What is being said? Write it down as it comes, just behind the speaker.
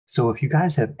So if you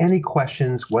guys have any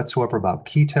questions whatsoever about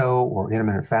keto or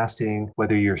intermittent fasting,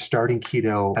 whether you're starting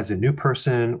keto as a new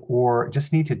person or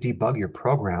just need to debug your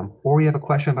program, or you have a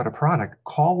question about a product,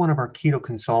 call one of our keto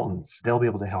consultants. They'll be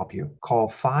able to help you. Call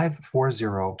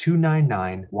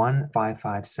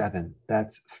 540-299-1557.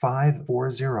 That's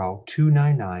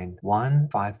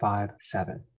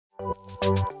 540-299-1557.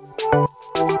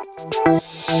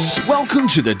 Welcome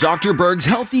to the Dr. Berg's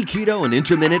Healthy Keto and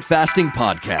Intermittent Fasting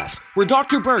Podcast, where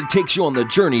Dr. Berg takes you on the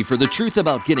journey for the truth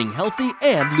about getting healthy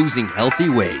and losing healthy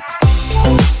weight.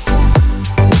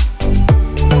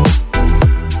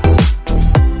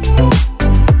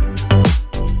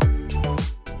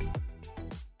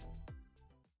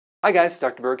 Hi guys,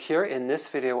 Dr. Berg here. In this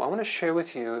video, I want to share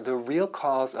with you the real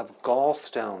cause of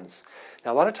gallstones.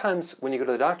 Now, a lot of times when you go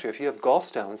to the doctor, if you have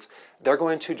gallstones, they're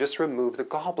going to just remove the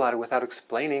gallbladder without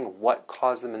explaining what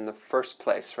caused them in the first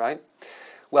place, right?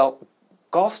 Well,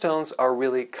 gallstones are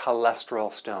really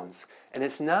cholesterol stones, and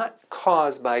it's not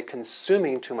caused by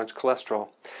consuming too much cholesterol.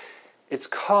 It's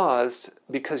caused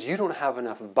because you don't have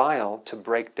enough bile to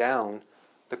break down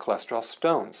the cholesterol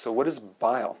stones. So what is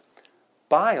bile?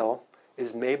 Bile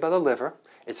is made by the liver.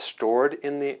 It's stored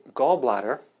in the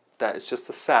gallbladder, that is just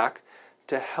a sac,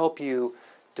 to help you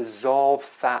dissolve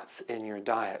fats in your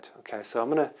diet. Okay, so I'm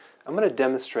gonna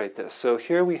demonstrate this. So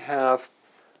here we have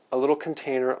a little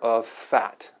container of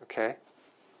fat. Okay,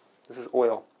 this is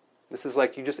oil. This is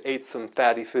like you just ate some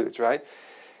fatty foods, right?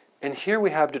 And here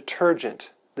we have detergent.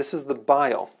 This is the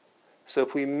bile. So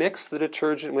if we mix the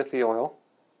detergent with the oil,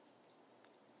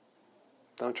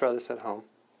 don't try this at home.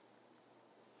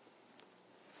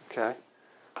 Okay,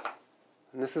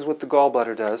 and this is what the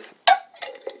gallbladder does.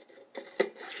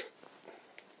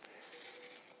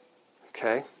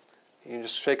 Okay, you can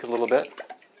just shake it a little bit.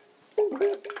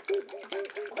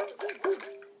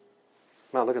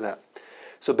 Wow, look at that.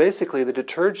 So basically the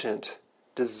detergent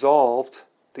dissolved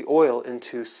the oil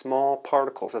into small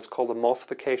particles. That's called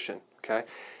emulsification, okay?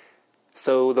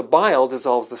 So the bile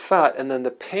dissolves the fat, and then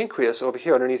the pancreas over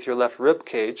here underneath your left rib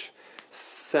cage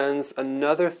sends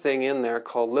another thing in there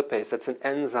called lipase. That's an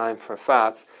enzyme for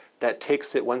fats that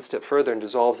takes it one step further and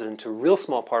dissolves it into real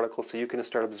small particles so you can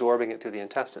start absorbing it through the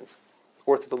intestines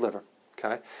or through the liver.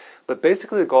 Okay, but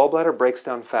basically the gallbladder breaks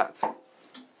down fats,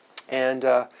 and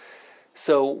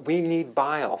so we need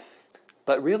bile.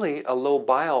 But really, a low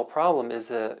bile problem is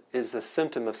a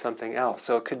symptom of something else.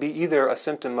 So it could be either a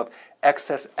symptom of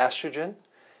excess estrogen,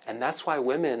 and that's why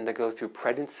women that go through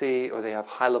pregnancy or they have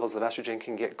high levels of estrogen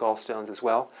can get gallstones as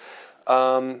well,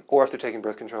 or if they're taking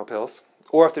birth control pills,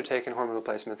 or if they're taking hormone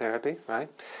replacement therapy, right?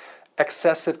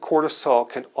 Excessive cortisol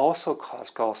can also cause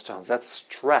gallstones. That's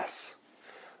stress.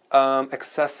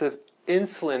 Excessive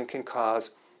insulin can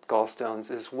cause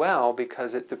gallstones as well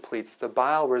because it depletes the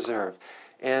bile reserve.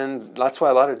 And that's why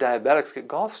a lot of diabetics get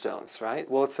gallstones,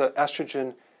 right? Well, it's an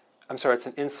insulin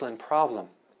problem.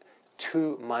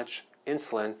 Too much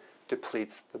insulin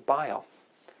depletes the bile.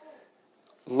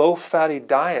 Low-fatty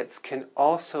diets can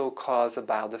also cause a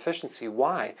bile deficiency.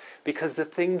 Why? Because the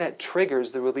thing that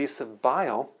triggers the release of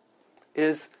bile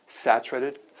is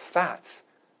saturated fats.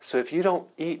 So if you don't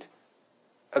eat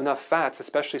enough fats,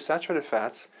 especially saturated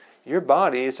fats, your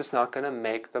body is just not going to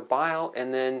make the bile,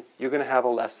 and then you're going to have a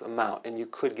less amount, and you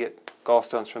could get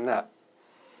gallstones from that.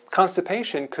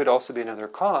 Constipation could also be another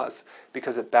cause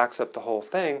because it backs up the whole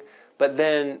thing, but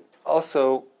then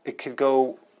also it could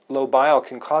go, low bile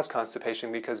can cause constipation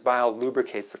because bile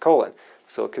lubricates the colon.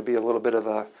 So it could be a little bit of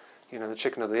a, the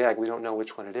chicken or the egg. We don't know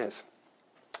which one it is.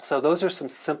 So those are some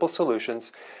simple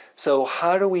solutions. So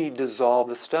how do we dissolve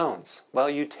the stones? Well,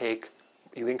 you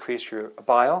increase your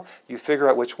bile, you figure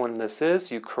out which one this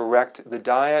is, you correct the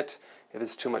diet. If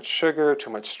it's too much sugar, too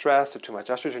much stress, or too much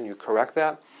estrogen, you correct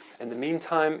that. In the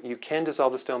meantime, you can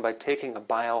dissolve the stone by taking a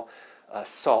bile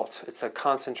salt. It's a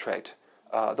concentrate.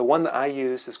 The one that I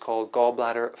use is called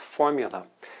Gallbladder Formula.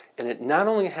 And it not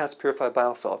only has purified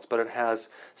bile salts, but it has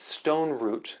stone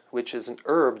root, which is an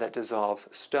herb that dissolves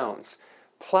stones.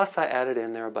 Plus, I added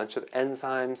in there a bunch of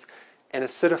enzymes and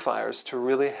acidifiers to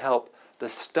really help the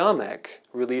stomach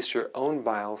release your own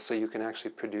bile so you can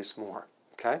actually produce more.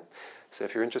 Okay? So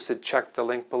if you're interested, check the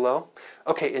link below.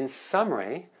 Okay, in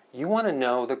summary, you want to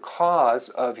know the cause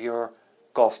of your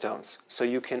gallstones so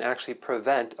you can actually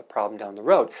prevent a problem down the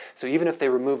road. So even if they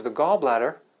remove the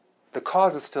gallbladder, the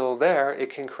cause is still there. It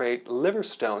can create liver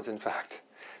stones, in fact.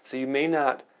 So you may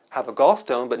not have a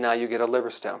gallstone, but now you get a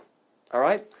liver stone. All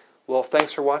right? Well,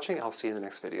 thanks for watching. I'll see you in the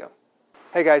next video.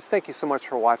 Hey guys, thank you so much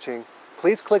for watching.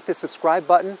 Please click the subscribe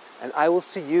button, and I will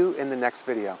see you in the next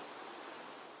video.